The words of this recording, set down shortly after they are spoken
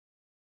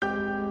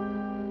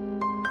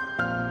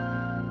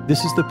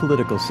This is The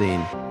Political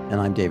Scene, and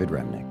I'm David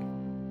Remnick.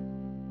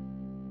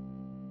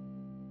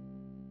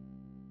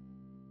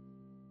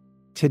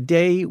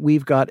 Today,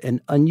 we've got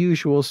an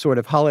unusual sort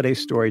of holiday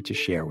story to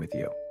share with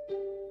you.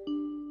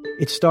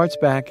 It starts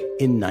back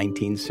in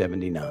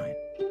 1979.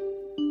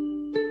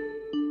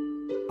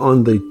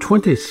 On the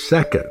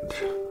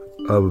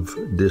 22nd of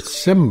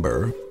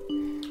December,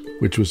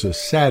 which was a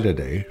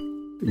Saturday,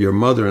 your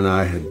mother and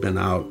I had been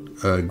out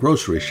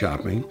grocery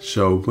shopping.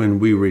 So when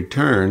we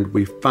returned,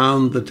 we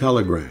found the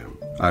telegram.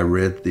 I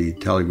read the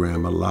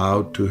telegram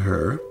aloud to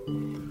her,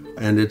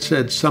 and it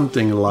said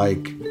something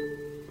like,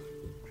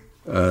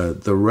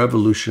 the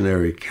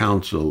Revolutionary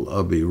Council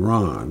of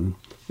Iran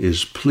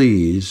is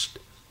pleased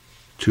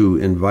to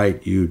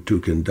invite you to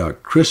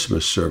conduct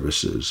Christmas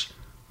services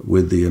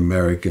with the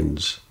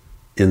Americans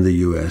in the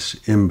U.S.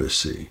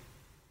 Embassy.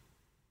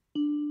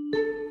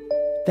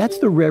 That's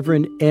the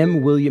Reverend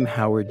M. William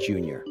Howard,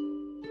 Jr.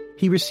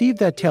 He received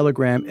that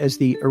telegram as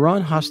the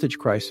Iran hostage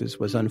crisis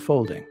was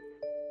unfolding.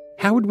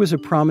 Howard was a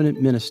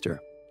prominent minister,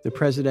 the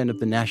president of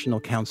the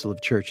National Council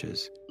of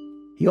Churches.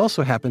 He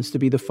also happens to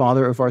be the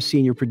father of our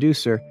senior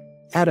producer,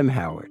 Adam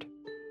Howard.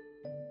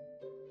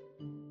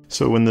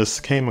 So when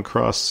this came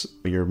across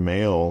your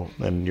mail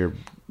and you're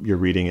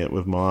reading it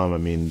with Mom, I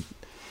mean,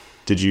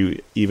 did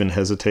you even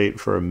hesitate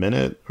for a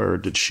minute, or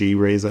did she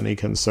raise any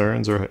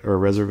concerns or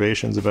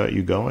reservations about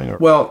you going?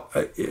 Well,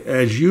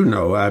 as you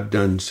know, I've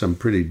done some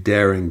pretty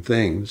daring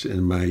things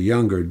in my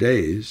younger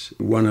days.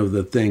 One of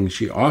the things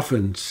she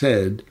often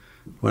said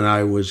when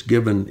I was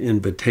given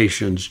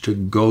invitations to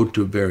go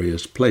to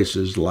various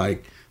places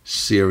like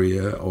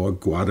Syria or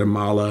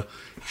Guatemala,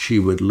 she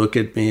would look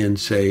at me and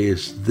say,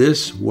 "Is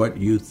this what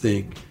you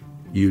think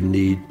you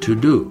need to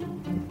do?"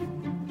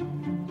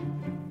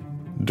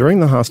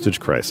 During the hostage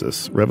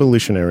crisis,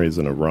 revolutionaries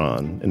in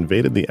Iran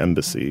invaded the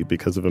embassy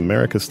because of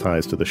America's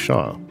ties to the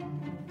Shah.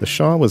 The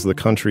Shah was the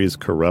country's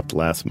corrupt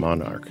last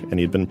monarch, and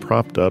he'd been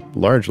propped up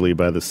largely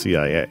by the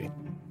CIA.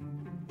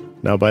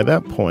 Now, by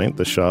that point,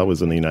 the Shah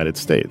was in the United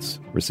States,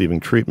 receiving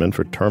treatment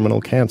for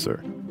terminal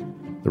cancer.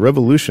 The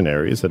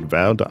revolutionaries had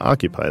vowed to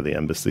occupy the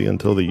embassy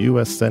until the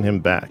U.S. sent him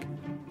back,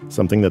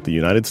 something that the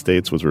United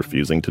States was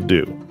refusing to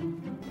do.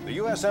 The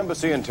U.S.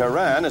 Embassy in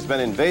Tehran has been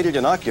invaded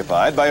and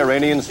occupied by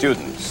Iranian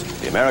students.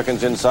 The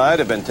Americans inside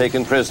have been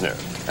taken prisoner,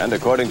 and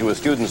according to a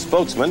student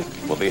spokesman,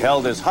 will be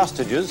held as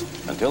hostages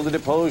until the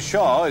deposed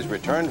Shah is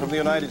returned from the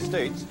United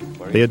States.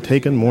 They had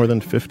taken more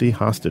than 50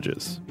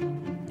 hostages.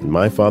 And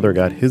my father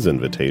got his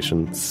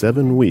invitation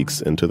 7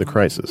 weeks into the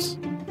crisis.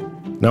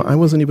 Now, I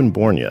wasn't even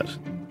born yet.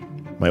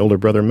 My older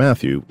brother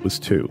Matthew was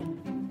 2.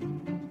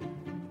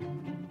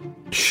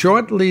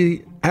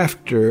 Shortly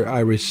after I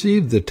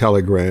received the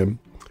telegram,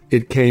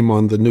 it came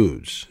on the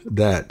news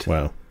that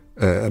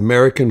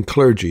American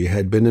clergy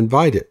had been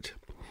invited.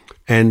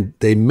 And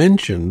they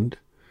mentioned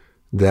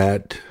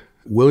that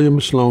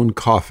William Sloane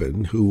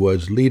Coffin, who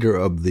was leader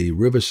of the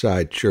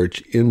Riverside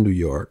Church in New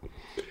York,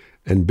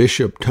 and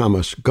Bishop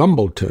Thomas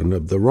Gumbleton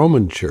of the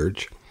Roman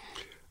Church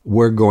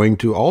were going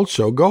to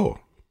also go.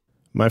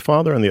 My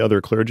father and the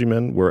other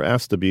clergymen were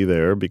asked to be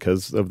there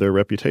because of their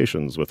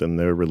reputations within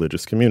their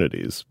religious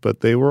communities, but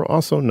they were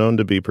also known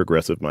to be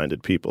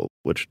progressive-minded people,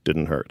 which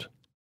didn't hurt.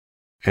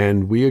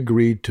 And we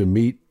agreed to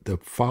meet the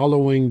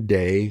following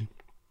day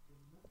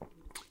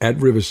at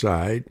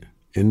Riverside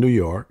in New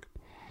York.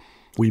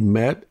 We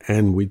met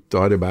and we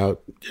thought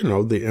about,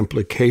 the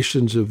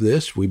implications of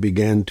this. We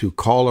began to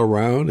call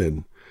around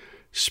and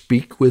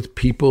speak with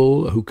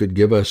people who could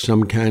give us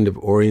some kind of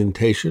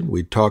orientation.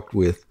 We talked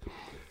with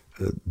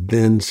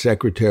then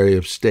Secretary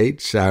of State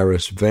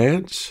Cyrus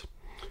Vance.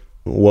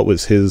 What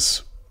was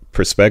his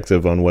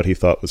perspective on what he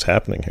thought was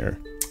happening here?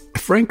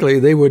 Frankly,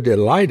 they were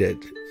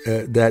delighted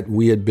that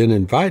we had been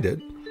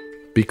invited,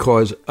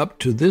 because up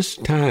to this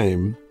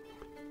time,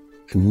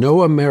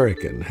 no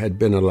American had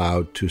been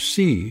allowed to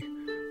see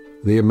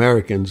the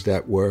Americans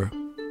that were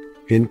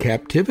in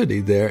captivity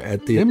there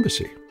at the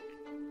embassy.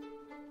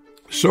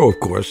 So,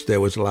 of course, there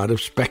was a lot of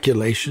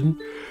speculation,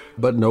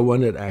 but no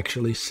one had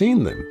actually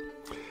seen them.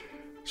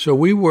 So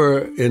we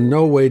were in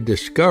no way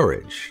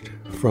discouraged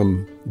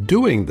from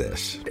doing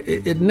this.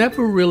 It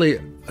never really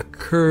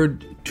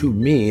occurred to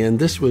me, and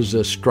this was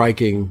a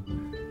striking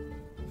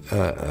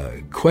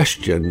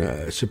question,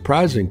 a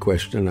surprising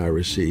question I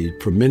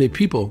received from many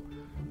people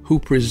who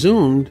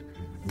presumed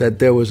that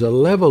there was a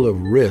level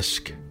of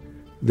risk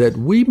that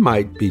we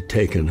might be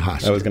taken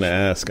hostage. I was going to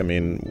ask,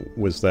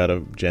 was that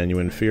a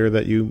genuine fear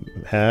that you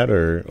had?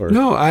 or?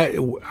 No,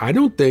 I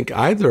don't think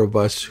either of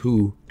us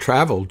who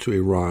traveled to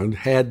Iran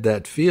had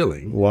that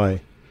feeling.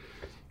 Why?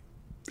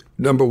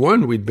 Number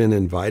one, we'd been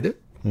invited.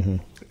 Mm-hmm.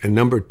 And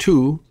number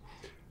two,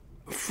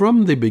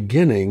 from the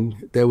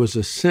beginning, there was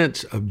a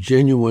sense of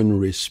genuine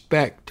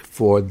respect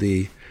for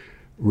the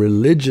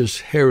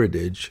religious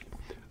heritage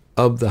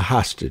of the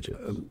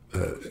hostages.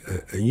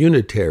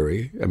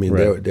 Unitary,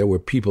 right. There were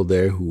people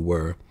there who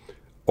were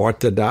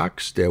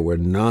Orthodox, there were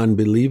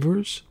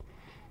non-believers,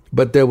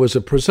 but there was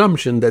a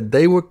presumption that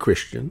they were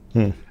Christian.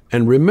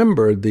 And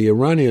remember, the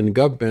Iranian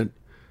government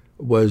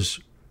was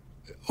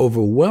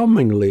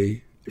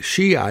overwhelmingly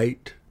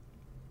Shiite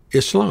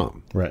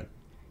Islam. Right.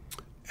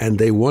 And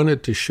they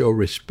wanted to show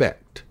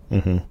respect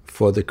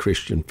for the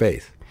Christian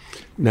faith.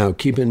 Now,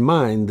 keep in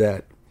mind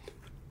that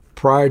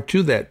prior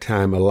to that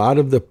time, a lot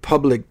of the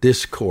public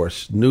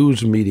discourse,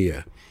 news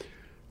media,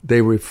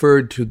 they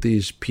referred to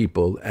these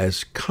people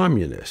as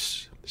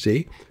communists.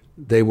 See,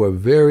 they were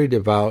very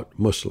devout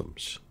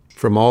Muslims,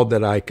 from all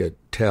that I could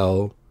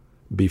tell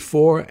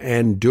before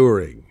and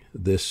during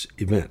this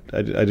event.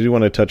 I do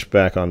want to touch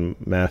back on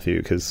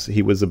Matthew, because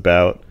he was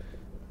about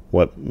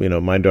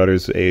my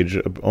daughter's age,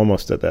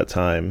 almost at that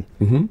time.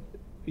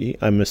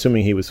 I'm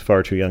assuming he was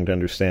far too young to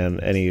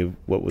understand any of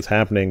what was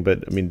happening,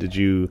 but I mean, did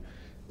you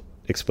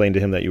explain to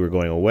him that you were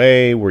going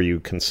away? Were you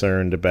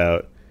concerned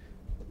about,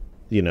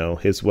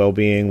 his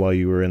well-being while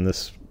you were in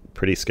this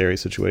pretty scary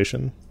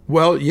situation?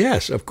 Well,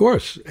 yes, of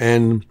course.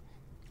 And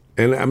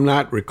I'm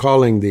not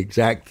recalling the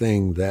exact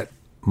thing that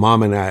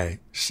Mom and I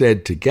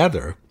said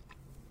together,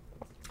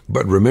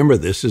 but remember,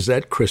 this is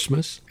at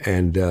Christmas,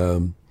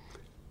 and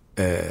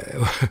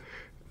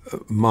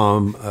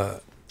Mom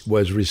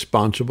was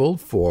responsible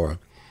for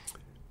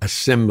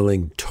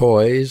assembling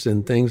toys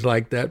and things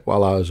like that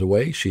while I was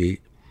away. She,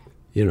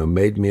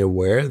 made me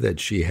aware that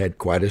she had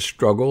quite a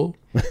struggle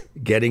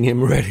getting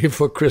him ready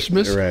for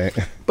Christmas. Right.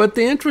 But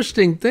the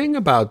interesting thing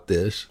about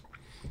this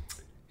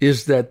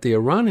is that the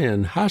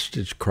Iranian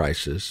hostage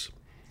crisis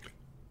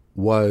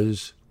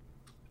was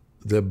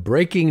the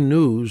breaking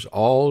news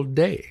all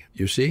day,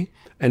 you see?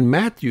 And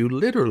Matthew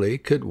literally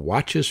could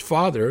watch his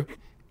father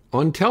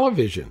on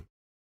television.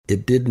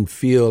 It didn't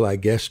feel, I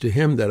guess, to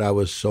him that I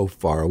was so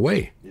far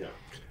away. Yeah.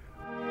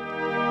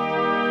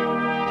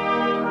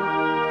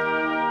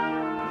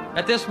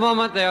 At this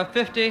moment, there are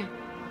 50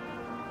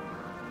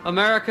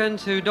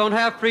 Americans who don't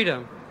have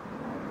freedom,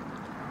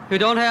 who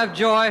don't have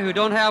joy, who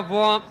don't have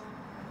warmth,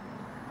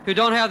 who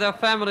don't have their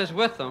families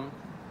with them.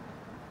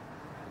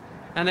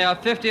 And there are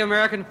 50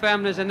 American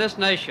families in this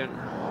nation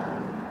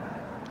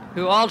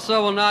who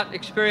also will not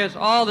experience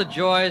all the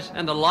joys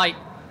and the light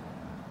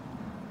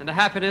and the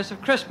happiness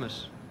of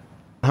Christmas.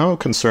 How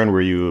concerned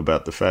were you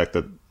about the fact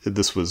that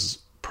this was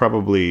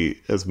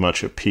probably as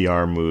much a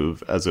PR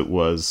move as it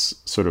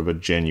was sort of a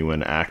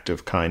genuine act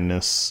of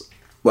kindness?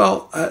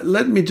 Well,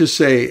 let me just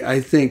say, I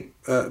think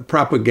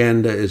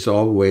propaganda is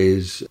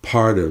always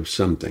part of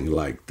something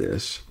like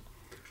this.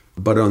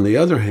 But on the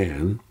other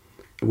hand,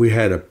 we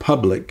had a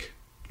public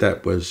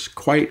that was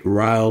quite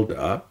riled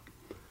up.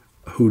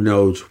 Who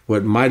knows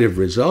what might have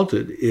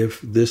resulted if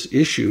this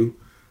issue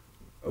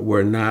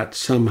were not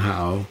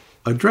somehow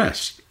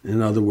addressed?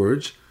 In other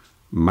words,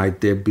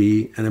 might there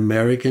be an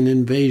American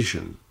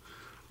invasion,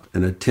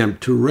 an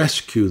attempt to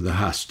rescue the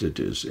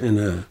hostages in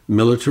a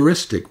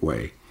militaristic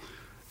way?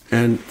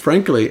 And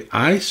frankly,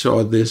 I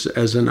saw this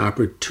as an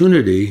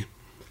opportunity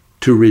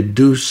to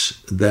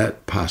reduce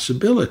that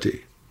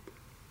possibility.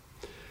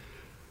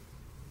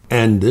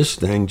 And this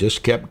thing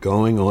just kept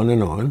going on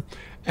and on.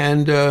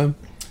 And a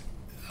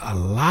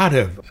lot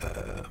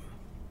of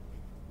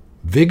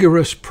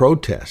vigorous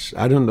protests.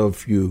 I don't know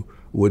if you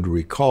would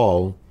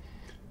recall.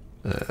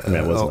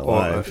 I wasn't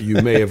alive.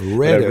 You may have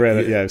read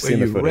it. I've seen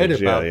the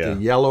footage. You read about the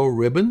yellow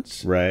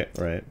ribbons. Right.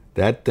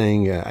 That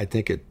thing, I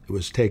think it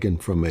was taken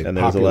from a and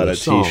there's a lot of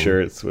song.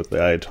 T-shirts with the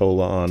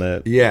Ayatollah on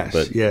it. Yes.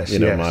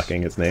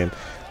 Mocking his name.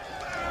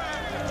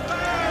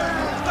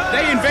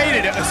 They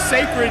invaded a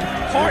sacred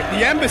part,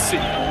 the embassy.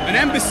 An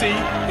embassy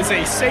is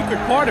a sacred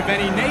part of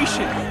any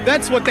nation.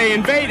 That's what they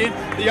invaded.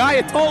 The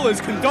Ayatollah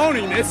is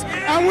condoning this,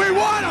 and we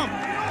want them!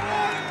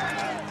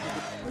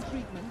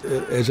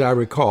 As I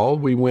recall,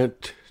 we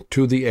went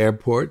to the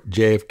airport,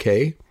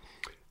 JFK,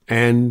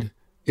 and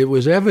it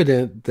was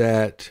evident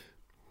that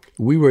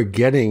we were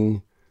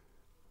getting,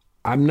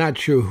 I'm not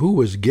sure who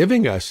was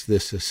giving us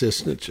this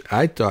assistance.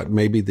 I thought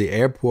maybe the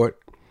airport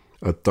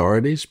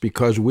authorities,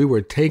 because we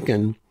were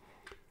taken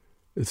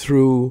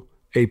through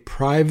a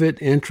private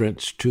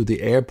entrance to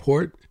the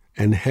airport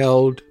and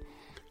held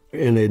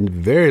in a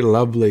very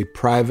lovely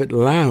private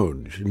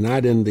lounge,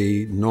 not in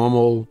the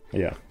normal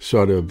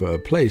sort of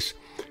place,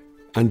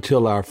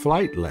 until our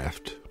flight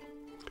left.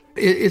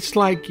 It's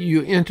like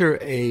you enter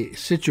a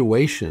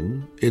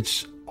situation,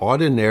 it's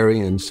ordinary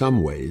in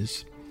some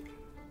ways,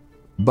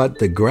 but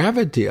the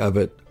gravity of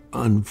it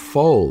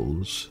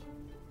unfolds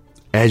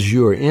as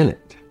you're in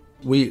it.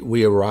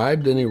 We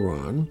arrived in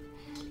Iran.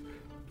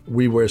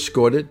 We were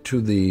escorted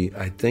to the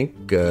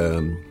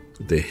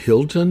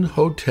Hilton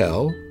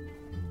Hotel,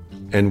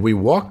 and we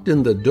walked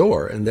in the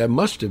door, and there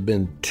must have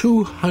been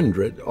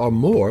 200 or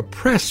more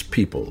press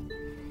people.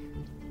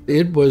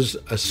 It was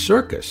a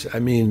circus. I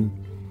mean,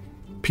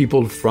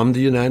 people from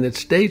the United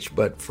States,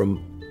 but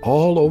from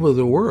all over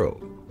the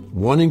world,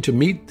 wanting to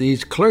meet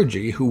these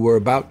clergy who were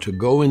about to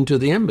go into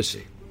the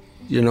embassy.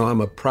 You know,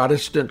 I'm a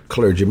Protestant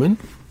clergyman.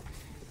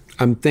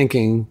 I'm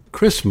thinking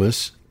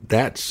Christmas,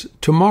 that's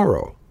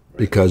tomorrow,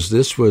 because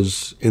this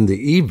was in the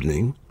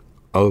evening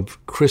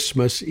of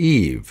Christmas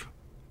Eve.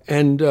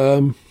 And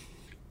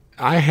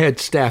I had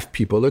staff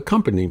people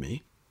accompany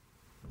me.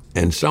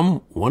 And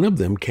one of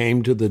them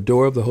came to the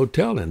door of the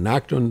hotel and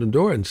knocked on the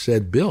door and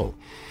said, Bill,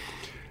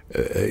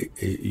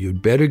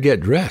 you'd better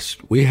get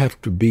dressed. We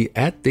have to be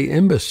at the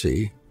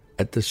embassy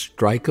at the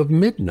strike of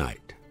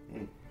midnight.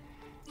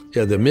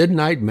 Yeah, the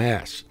midnight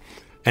mass.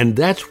 And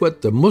that's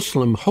what the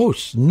Muslim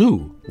hosts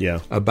knew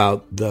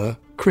about the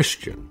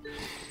Christian.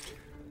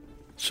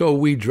 So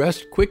we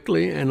dressed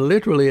quickly, and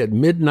literally at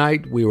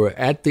midnight we were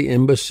at the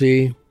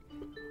embassy,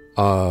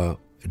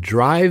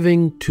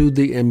 driving to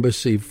the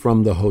embassy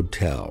from the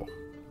hotel.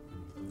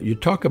 You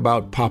talk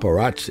about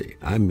paparazzi.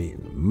 I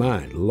mean,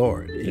 my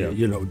Lord,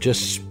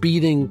 just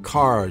speeding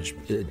cars,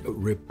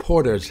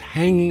 reporters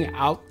hanging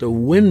out the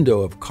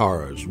window of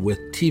cars with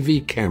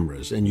TV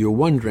cameras, and you're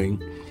wondering,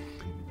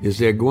 is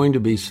there going to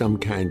be some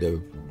kind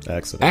of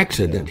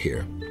accident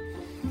here?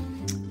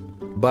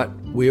 But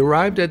we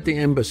arrived at the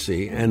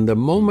embassy, and the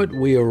moment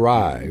we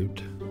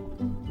arrived,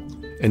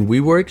 and we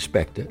were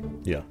expected,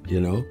 I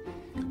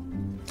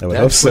would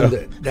hope so.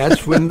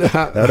 That's when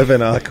that would have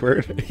been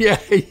awkward. Yeah.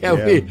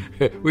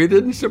 We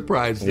didn't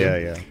surprise them.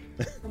 Yeah.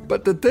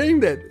 But the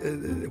thing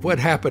what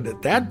happened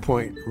at that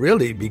point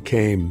really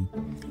became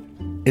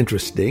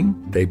interesting.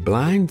 They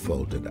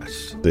blindfolded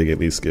us. Did they at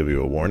least give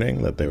you a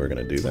warning that they were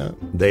going to do that?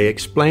 They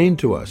explained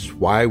to us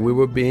why we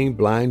were being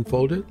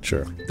blindfolded.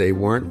 Sure. They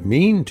weren't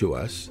mean to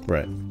us.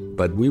 Right.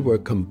 But we were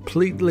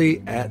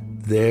completely at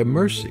their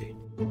mercy.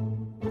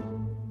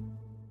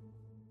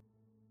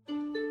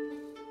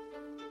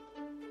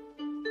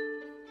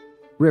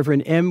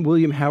 Reverend M.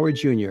 William Howard,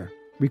 Jr.,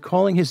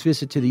 recalling his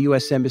visit to the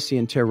U.S. Embassy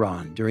in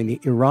Tehran during the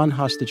Iran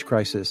hostage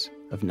crisis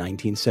of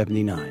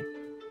 1979.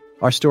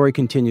 Our story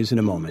continues in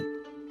a moment.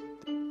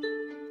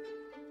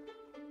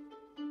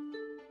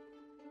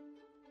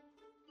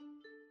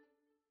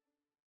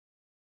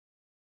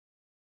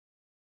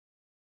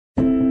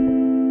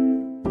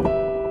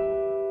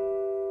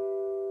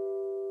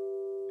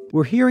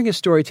 We're hearing a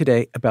story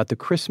today about the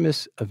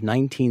Christmas of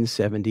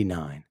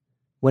 1979,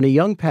 when a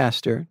young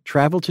pastor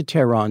traveled to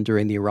Tehran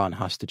during the Iran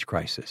hostage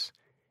crisis.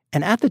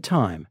 And at the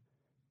time,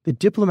 the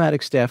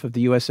diplomatic staff of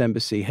the U.S.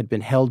 Embassy had been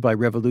held by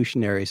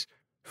revolutionaries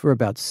for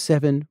about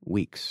 7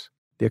 weeks.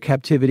 Their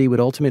captivity would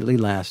ultimately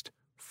last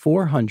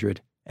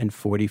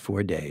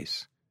 444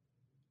 days.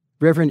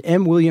 Reverend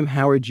M. William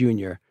Howard,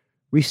 Jr.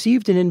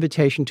 received an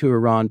invitation to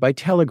Iran by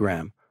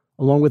telegram,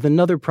 along with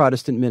another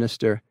Protestant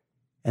minister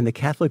and the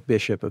Catholic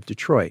Bishop of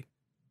Detroit.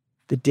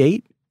 The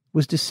date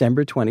was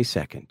December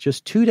 22nd.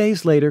 Just 2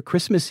 days later,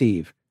 Christmas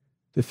Eve,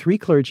 the 3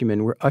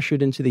 clergymen were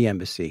ushered into the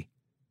embassy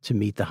to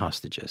meet the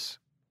hostages.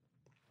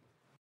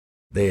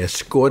 They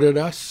escorted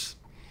us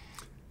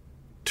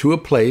to a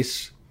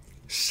place,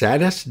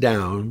 sat us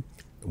down.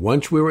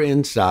 Once we were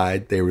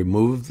inside, they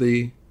removed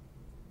the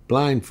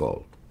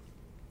blindfold.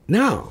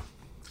 Now,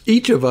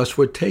 each of us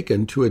were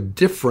taken to a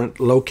different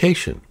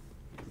location.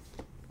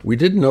 We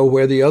didn't know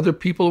where the other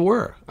people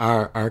were,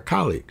 our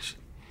colleagues.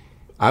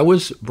 I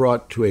was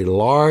brought to a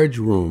large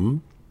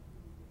room,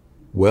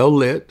 well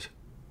lit,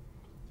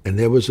 and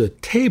there was a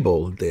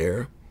table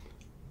there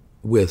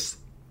with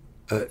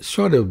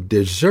sort of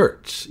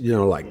desserts,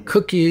 like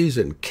cookies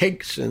and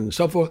cakes and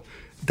so forth.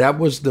 That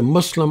was the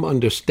Muslim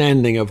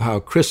understanding of how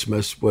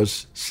Christmas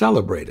was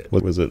celebrated.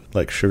 What was it,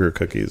 like sugar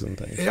cookies and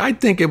things? I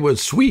think it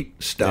was sweet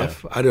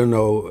stuff. Yeah. I don't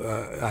know.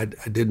 I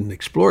didn't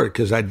explore it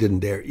because I didn't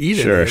dare eat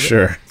it.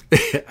 Sure.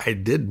 I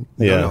didn't.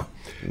 Yeah. No.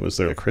 Was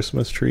there a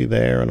Christmas tree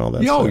there and all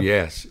that stuff? Oh,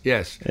 yes.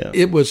 Yeah.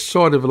 It was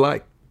sort of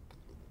like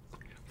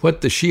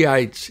what the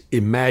Shiites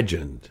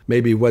imagined,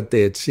 maybe what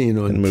they had seen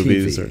on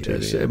movies TV. Or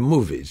TV.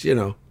 Movies,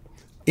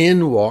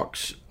 In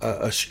walks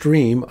a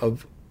stream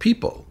of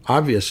people,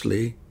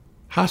 obviously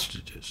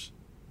hostages.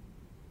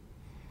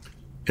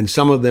 And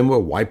some of them were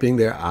wiping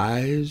their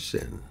eyes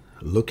and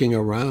looking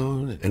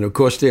around. And of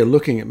course, they're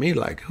looking at me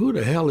like, who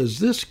the hell is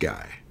this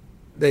guy?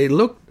 They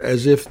looked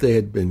as if they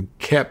had been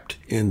kept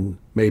in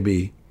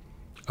maybe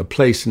a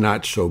place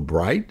not so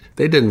bright.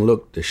 They didn't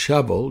look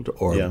disheveled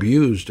or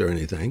abused or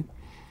anything.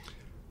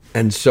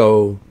 And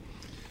so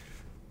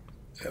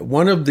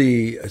one of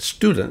the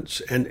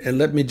students, and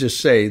let me just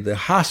say, the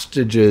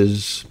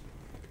hostages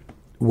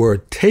were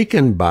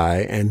taken by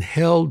and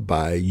held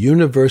by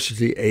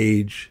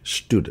university-age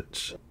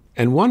students.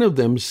 And one of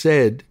them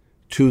said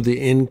to the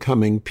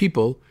incoming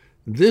people,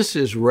 "This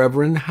is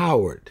Reverend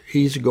Howard.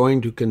 He's going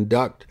to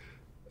conduct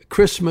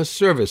Christmas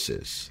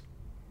services."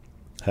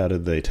 How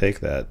did they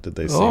take that? Did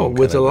they seem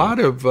with a lot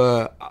of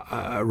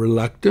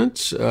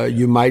reluctance,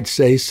 you might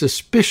say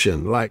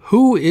suspicion, like,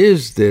 who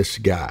is this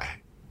guy?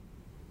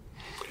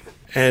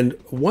 And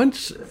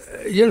once,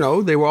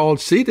 they were all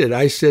seated,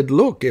 I said,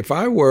 look, if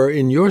I were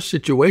in your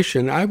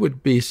situation, I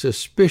would be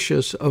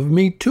suspicious of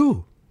me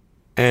too.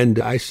 And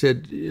I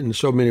said in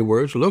so many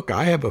words, look,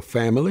 I have a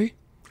family.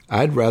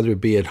 I'd rather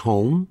be at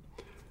home.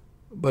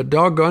 But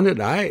doggone it,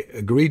 I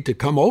agreed to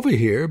come over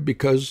here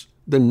because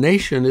the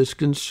nation is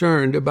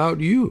concerned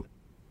about you.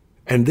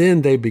 And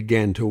then they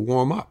began to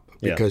warm up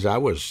because I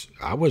was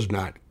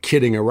not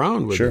kidding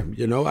around with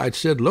them. I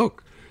said,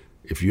 look,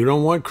 if you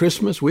don't want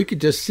Christmas, we could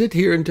just sit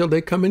here until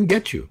they come and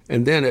get you.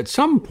 And then at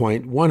some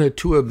point, one or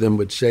two of them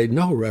would say,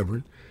 no,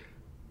 Reverend,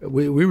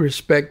 we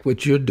respect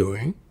what you're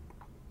doing.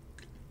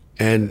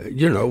 And,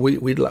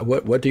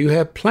 what do you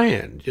have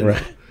planned? You know?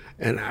 Right.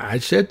 And I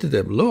said to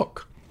them,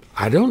 look,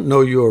 I don't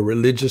know your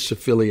religious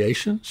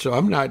affiliation, so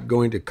I'm not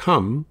going to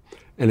come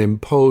and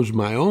impose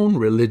my own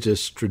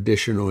religious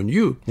tradition on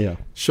you. Yeah.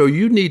 So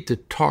you need to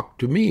talk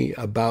to me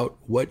about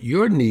what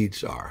your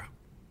needs are.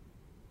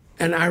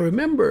 And I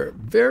remember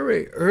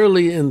very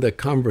early in the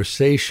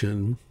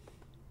conversation,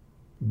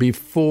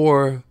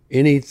 before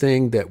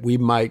anything that we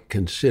might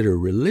consider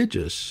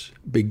religious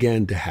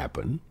began to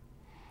happen,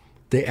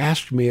 they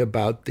asked me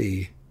about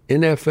the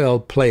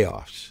NFL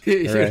playoffs.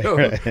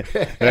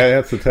 Right.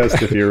 That's a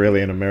test if you're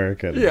really an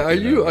American. Yeah, are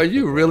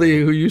you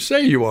really who you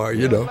say you are,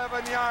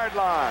 11-yard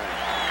line.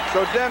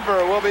 So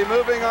Denver will be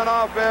moving on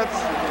offense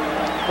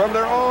from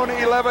their own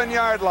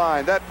 11-yard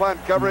line. That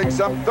punt covering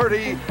some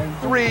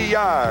 33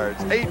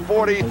 yards,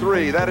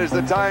 8:43. That is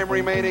the time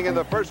remaining in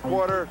the first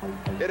quarter.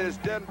 It is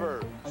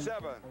Denver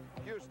 7,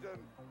 Houston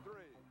 3.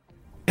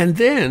 And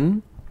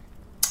then,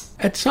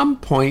 at some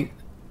point,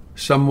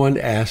 someone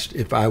asked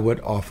if I would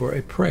offer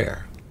a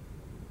prayer.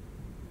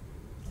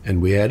 And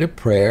we had a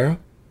prayer.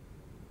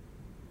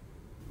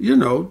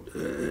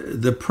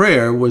 The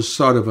prayer was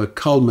sort of a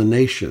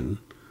culmination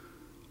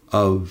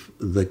of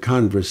the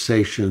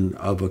conversation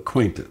of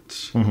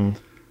acquaintance. Mm-hmm.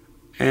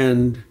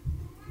 And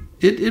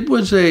it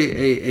was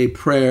a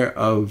prayer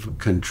of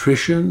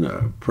contrition,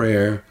 a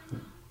prayer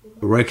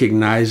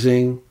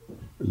recognizing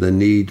the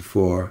need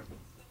for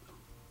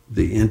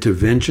the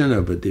intervention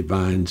of a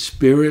divine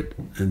spirit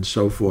and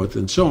so forth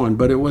and so on,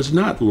 but it was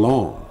not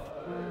long.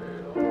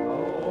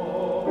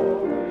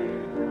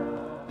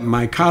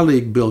 My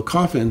colleague, Bill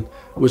Coffin,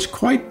 was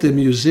quite the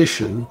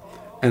musician,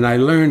 and I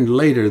learned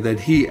later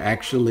that he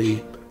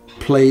actually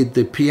played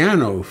the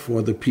piano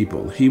for the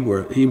people he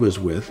was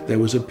with. There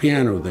was a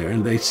piano there,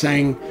 and they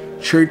sang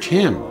church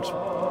hymns.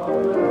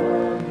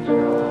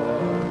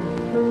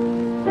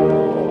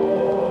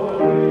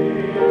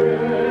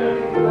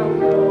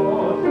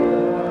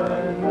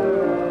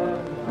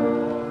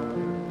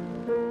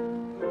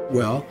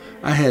 Well,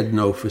 I had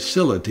no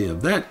facility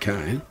of that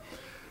kind,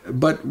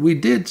 but we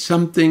did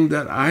something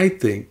that I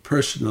think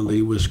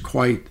personally was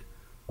quite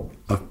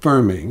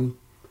affirming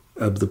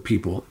of the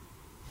people.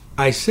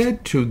 I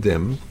said to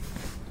them,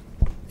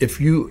 if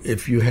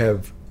you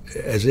have,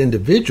 as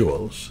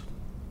individuals,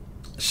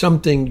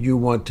 something you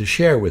want to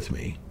share with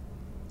me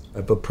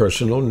of a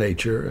personal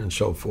nature and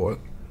so forth,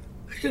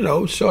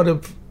 sort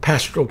of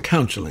pastoral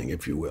counseling,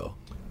 if you will,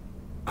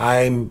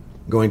 I'm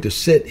going to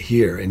sit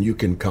here and you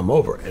can come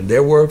over. And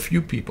there were a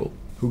few people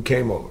who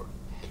came over.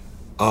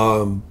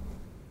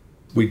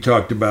 We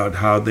talked about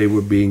how they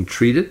were being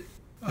treated,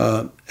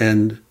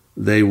 and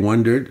they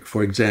wondered,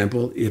 for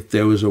example, if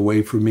there was a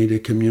way for me to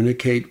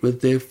communicate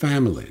with their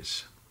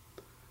families.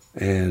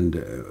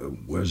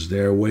 And was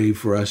there a way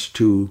for us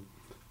to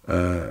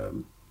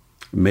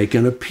make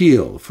an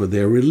appeal for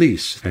their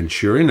release? And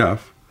sure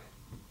enough,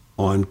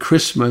 on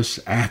Christmas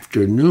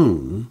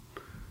afternoon,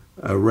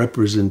 a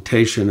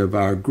representation of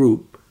our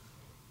group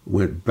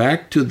went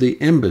back to the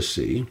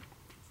embassy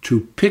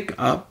to pick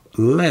up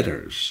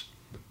letters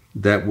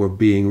that were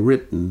being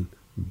written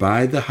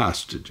by the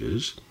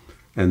hostages,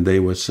 and they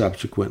were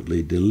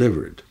subsequently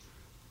delivered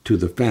to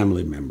the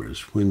family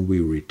members when we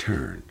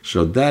returned.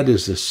 So that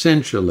is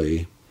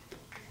essentially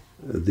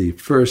the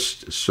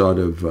first sort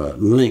of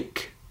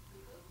link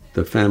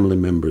the family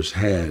members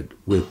had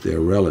with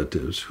their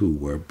relatives who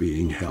were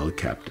being held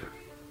captive.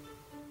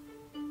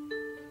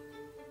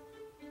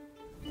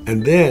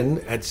 And then,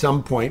 at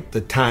some point,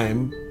 the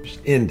time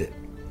ended,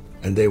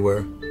 and they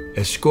were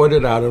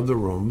escorted out of the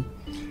room.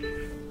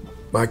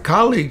 My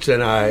colleagues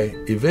and I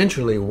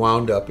eventually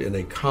wound up in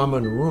a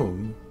common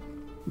room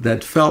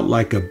that felt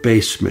like a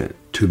basement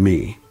to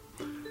me.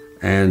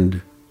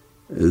 And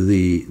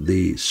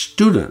the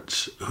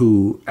students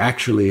who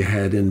actually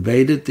had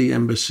invaded the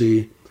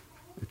embassy,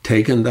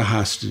 taken the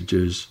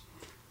hostages,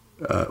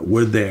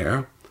 were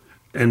there.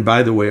 And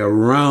by the way,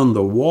 around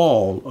the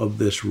wall of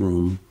this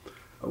room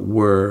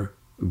were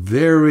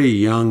very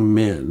young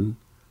men.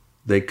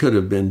 They could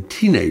have been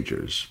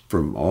teenagers,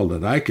 from all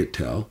that I could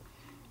tell,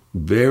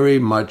 very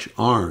much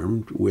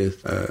armed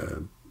with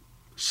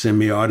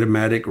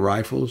semi-automatic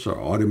rifles or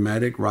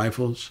automatic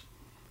rifles,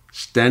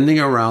 standing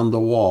around the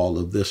wall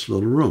of this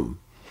little room.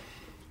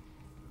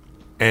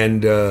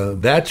 And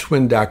that's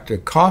when Dr.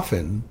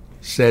 Coffin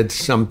said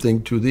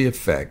something to the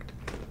effect,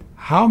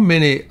 how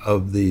many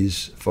of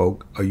these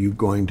folk are you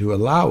going to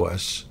allow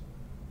us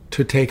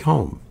to take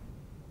home?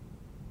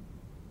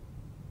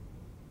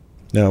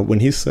 Now, when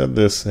he said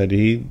this, had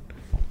he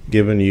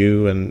given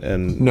you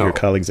and your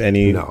colleagues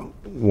any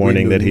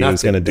warning that he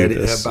was going to do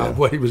this? About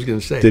what he was going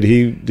to say.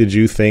 Did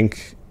you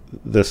think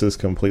this is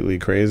completely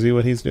crazy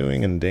what he's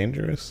doing and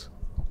dangerous?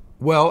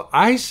 Well,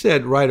 I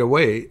said right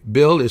away,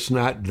 Bill, it's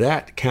not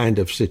that kind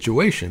of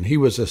situation. He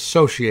was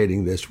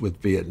associating this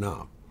with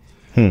Vietnam.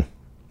 The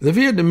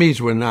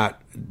Vietnamese were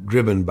not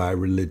driven by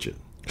religion.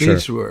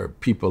 These were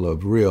people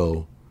of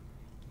real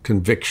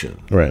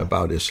conviction Right.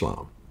 about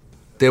Islam.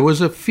 There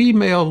was a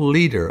female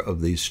leader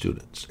of these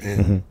students,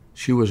 and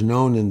she was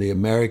known in the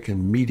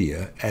American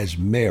media as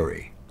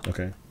Mary.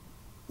 Okay.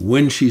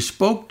 When she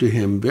spoke to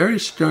him very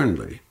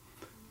sternly,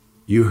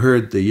 you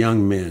heard the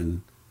young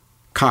men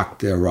cock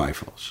their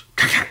rifles,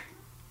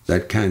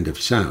 that kind of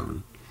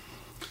sound.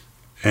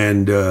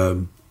 And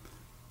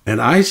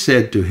I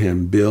said to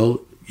him,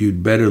 Bill,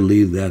 you'd better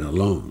leave that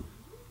alone.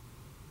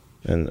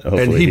 And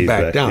He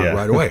backed down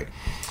right away.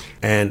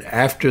 And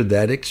after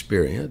that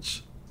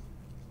experience,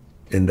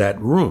 in that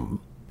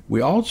room,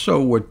 we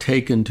also were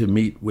taken to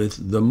meet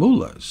with the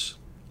mullahs.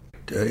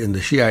 In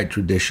the Shiite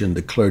tradition,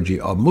 the clergy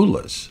are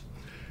mullahs.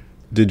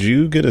 Did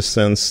you get a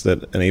sense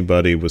that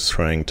anybody was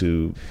trying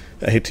to,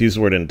 I hate to use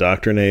the word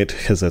indoctrinate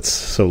because that's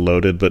so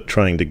loaded, but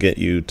trying to get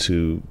you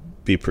to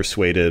be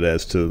persuaded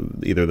as to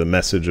either the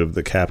message of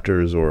the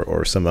captors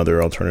or some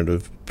other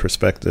alternative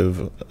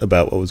perspective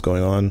about what was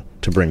going on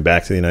to bring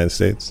back to the United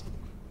States?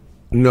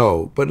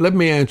 No, but let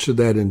me answer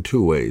that in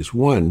two ways.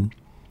 One,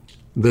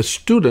 the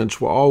students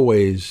were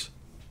always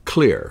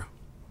clear,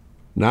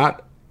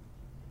 not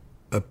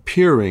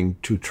appearing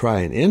to try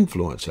and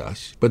influence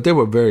us, but they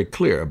were very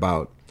clear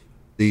about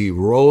the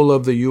role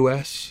of the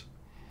U.S.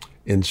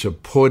 in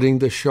supporting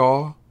the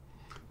Shah,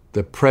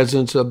 the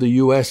presence of the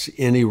U.S.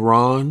 in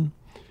Iran,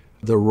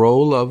 the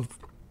role of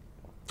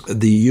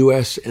the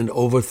U.S. in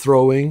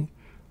overthrowing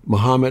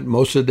Mohammad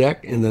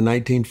Mossadegh in the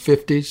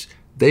 1950s.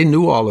 They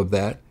knew all of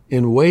that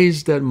in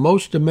ways that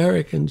most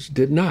Americans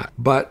did not.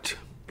 But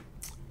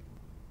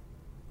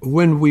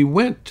when we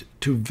went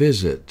to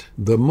visit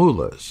the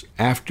mullahs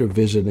after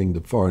visiting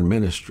the foreign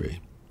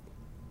ministry,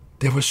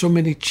 there were so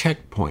many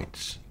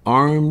checkpoints,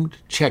 armed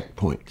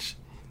checkpoints.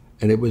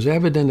 And it was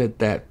evident at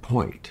that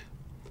point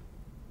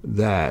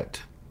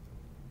that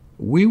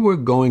we were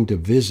going to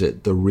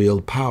visit the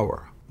real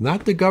power,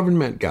 not the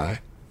government guy,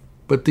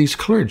 but these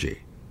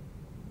clergy.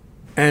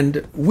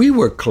 And we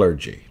were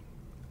clergy.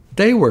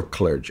 They were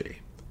clergy.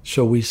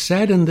 So we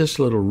sat in this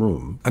little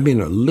room, a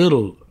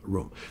little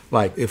room.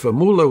 Like if a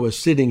mullah was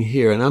sitting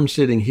here and I'm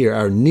sitting here,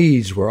 our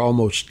knees were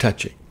almost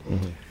touching.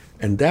 Mm-hmm.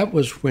 And that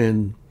was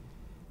when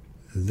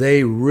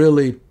they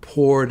really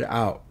poured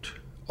out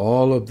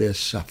all of their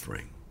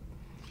suffering.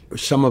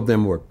 Some of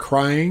them were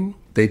crying.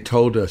 They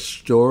told us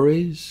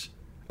stories.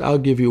 I'll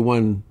give you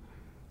one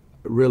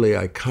really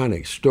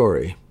iconic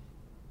story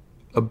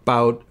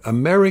about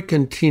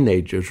American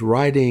teenagers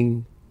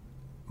riding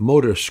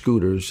motor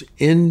scooters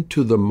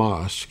into the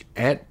mosque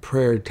at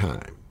prayer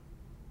time.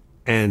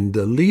 And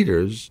the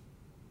leaders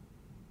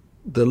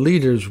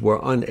were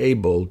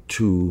unable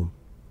to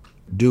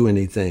do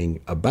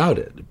anything about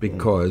it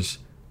because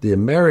the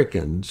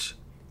Americans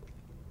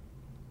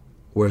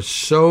were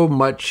so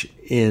much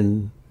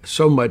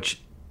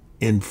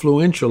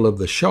influential of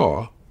the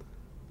Shah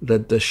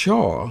that the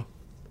Shah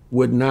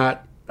would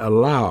not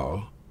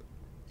allow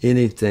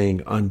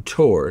anything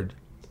untoward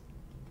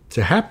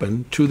to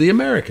happen to the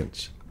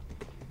Americans.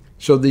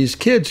 So these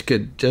kids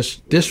could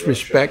just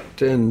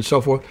disrespect and so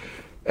forth.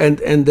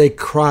 And they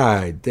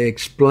cried. They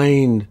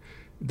explained.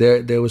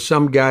 There was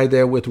some guy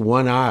there with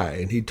one eye,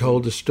 and he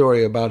told a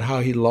story about how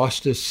he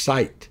lost his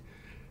sight.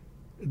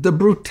 The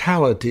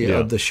brutality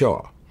of the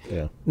Shah.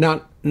 Yeah.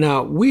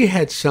 Now, we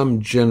had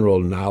some general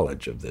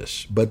knowledge of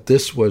this, but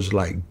this was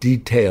like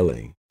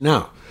detailing.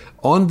 Now,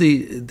 on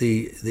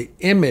the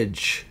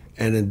image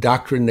and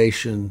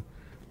indoctrination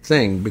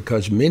thing,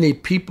 because many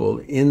people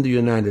in the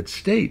United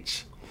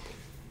States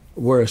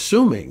were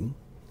assuming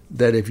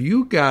that if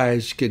you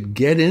guys could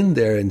get in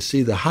there and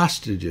see the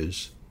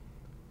hostages,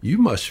 you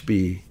must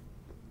be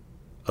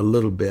a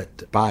little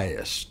bit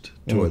biased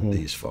toward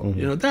these folks.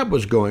 Mm-hmm. That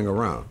was going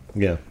around.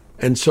 Yeah.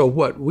 And so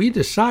what we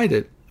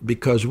decided,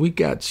 because we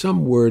got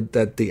some word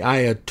that the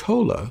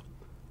Ayatollah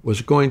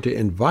was going to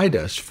invite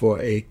us for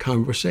a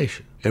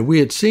conversation. And we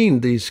had seen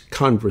these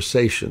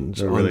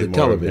conversations on the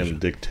television. Him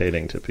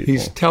dictating to people.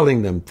 He's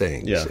telling them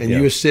things,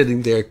 you're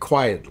sitting there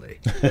quietly.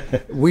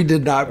 We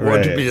did not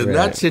want to be in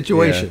that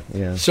situation. Yeah,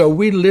 yeah. So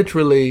we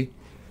literally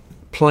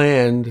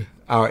planned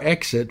our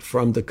exit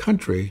from the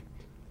country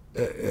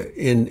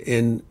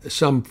in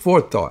some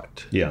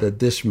forethought that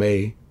this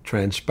may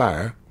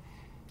transpire.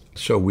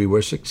 So we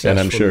were successful. And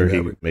I'm sure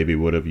he maybe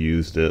would have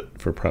used it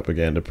for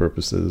propaganda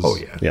purposes. Oh,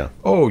 yeah. Yeah.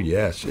 Oh,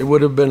 yes. It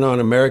would have been on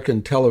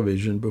American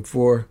television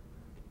before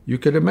you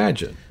could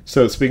imagine.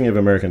 So speaking of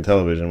American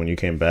television, when you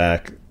came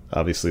back,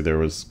 obviously there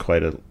was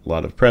quite a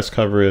lot of press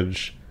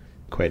coverage.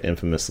 Quite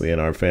infamously in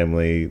our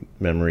family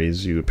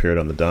memories, you appeared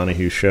on the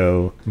Donahue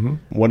Show. Mm-hmm.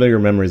 What are your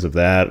memories of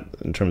that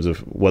in terms of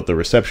what the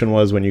reception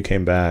was when you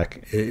came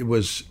back? It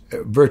was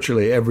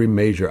virtually every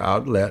major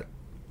outlet.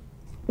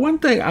 One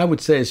thing I would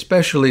say,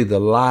 especially the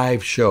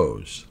live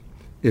shows,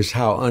 is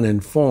how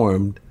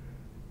uninformed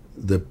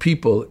the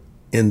people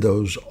in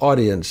those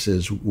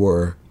audiences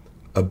were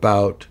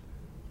about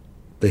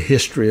the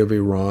history of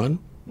Iran.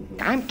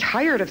 I'm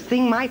tired of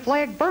seeing my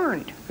flag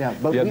burned.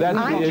 I'm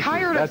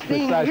tired of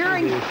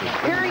hearing these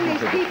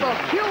people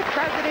kill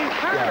President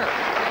Carter.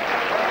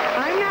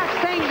 I'm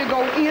not saying to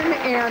go in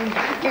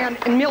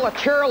and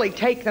militarily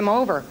take them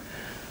over.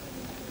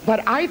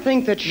 But I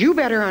think that you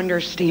better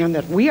understand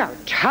that we are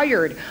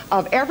tired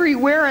of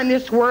everywhere in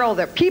this world,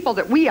 the people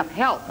that we have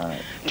helped,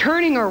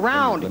 turning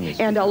around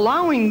and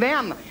allowing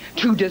them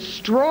to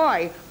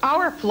destroy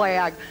our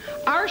flag,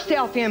 our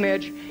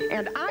self-image,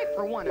 and I,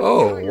 for one...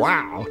 Oh,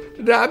 wow.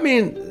 I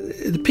mean,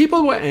 the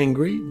people were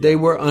angry. They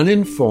were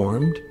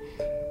uninformed.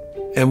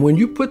 And when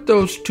you put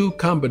those two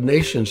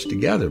combinations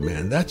together,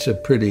 man, that's a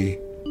pretty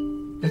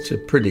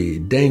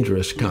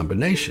dangerous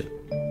combination.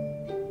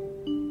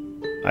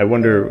 I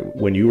wonder,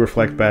 when you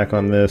reflect back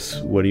on this,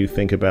 what do you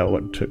think about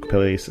what took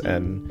place?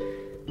 And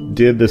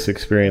did this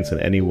experience in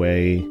any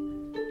way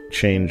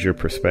change your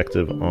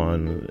perspective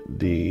on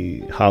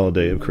the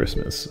holiday of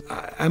Christmas?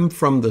 I'm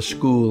from the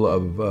school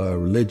of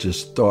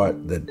religious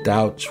thought that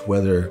doubts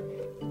whether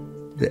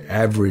the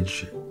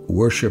average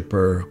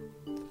worshiper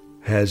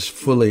has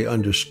fully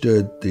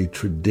understood the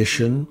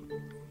tradition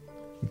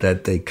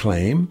that they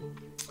claim.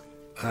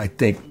 I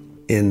think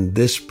in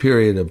this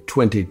period of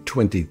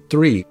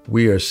 2023,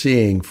 we are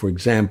seeing, for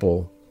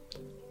example,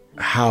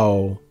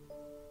 how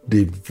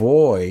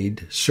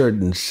devoid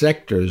certain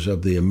sectors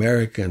of the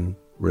American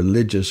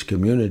religious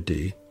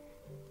community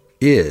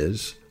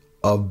is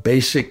of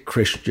basic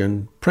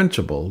Christian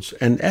principles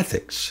and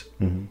ethics,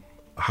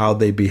 how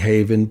they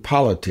behave in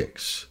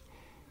politics,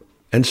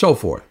 and so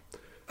forth.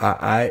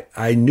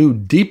 I knew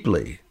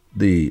deeply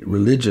the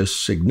religious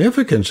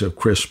significance of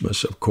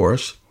Christmas, of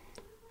course,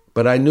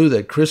 but I knew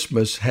that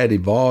Christmas had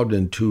evolved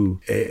into,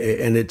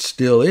 and it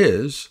still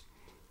is,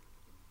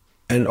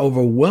 an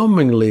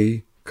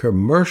overwhelmingly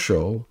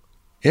commercial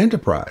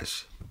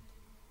enterprise.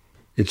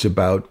 It's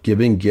about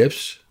giving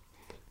gifts.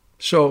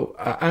 So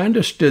I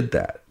understood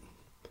that.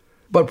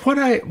 But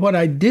what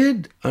I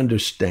did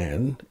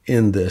understand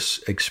in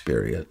this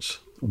experience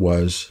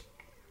was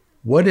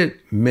what it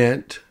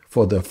meant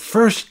for the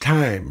first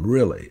time,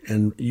 really.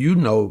 And you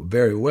know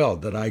very well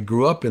that I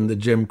grew up in the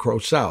Jim Crow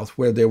South,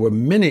 where there were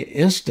many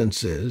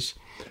instances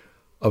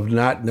of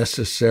not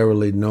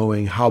necessarily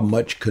knowing how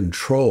much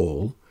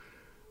control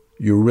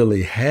you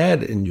really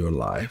had in your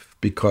life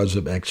because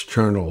of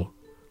external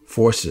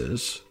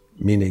forces,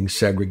 meaning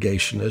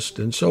segregationists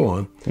and so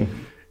on.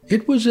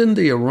 It was in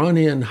the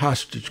Iranian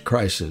hostage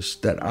crisis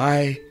that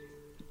I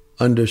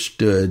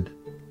understood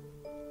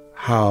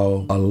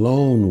how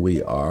alone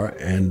we are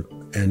and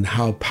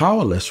how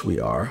powerless we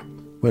are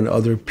when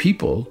other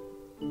people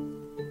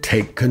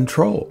take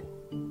control.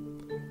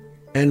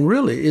 And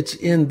really, it's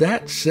in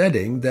that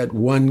setting that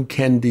one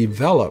can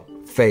develop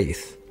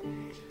faith.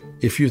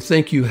 If you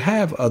think you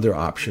have other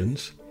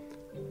options,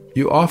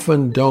 you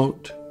often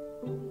don't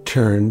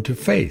turn to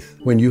faith.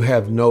 When you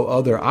have no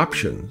other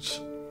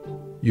options,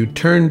 you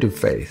turn to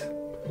faith.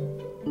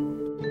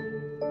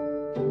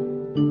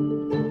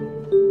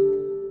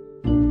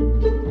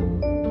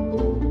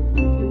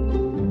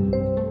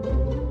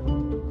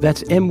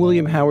 That's M.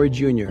 William Howard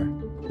Jr.,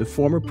 the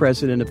former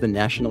president of the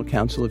National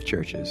Council of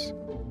Churches.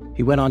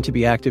 He went on to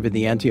be active in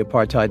the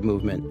anti-apartheid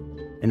movement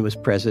and was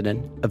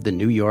president of the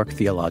New York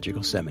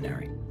Theological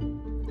Seminary.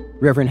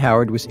 Reverend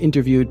Howard was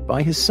interviewed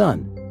by his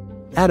son,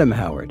 Adam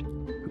Howard.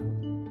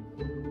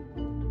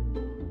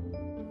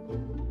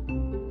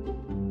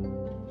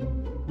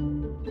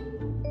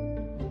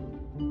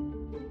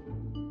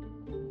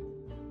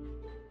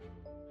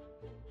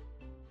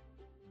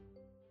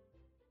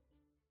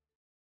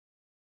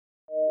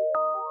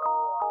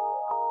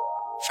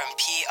 From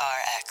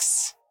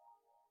PRX.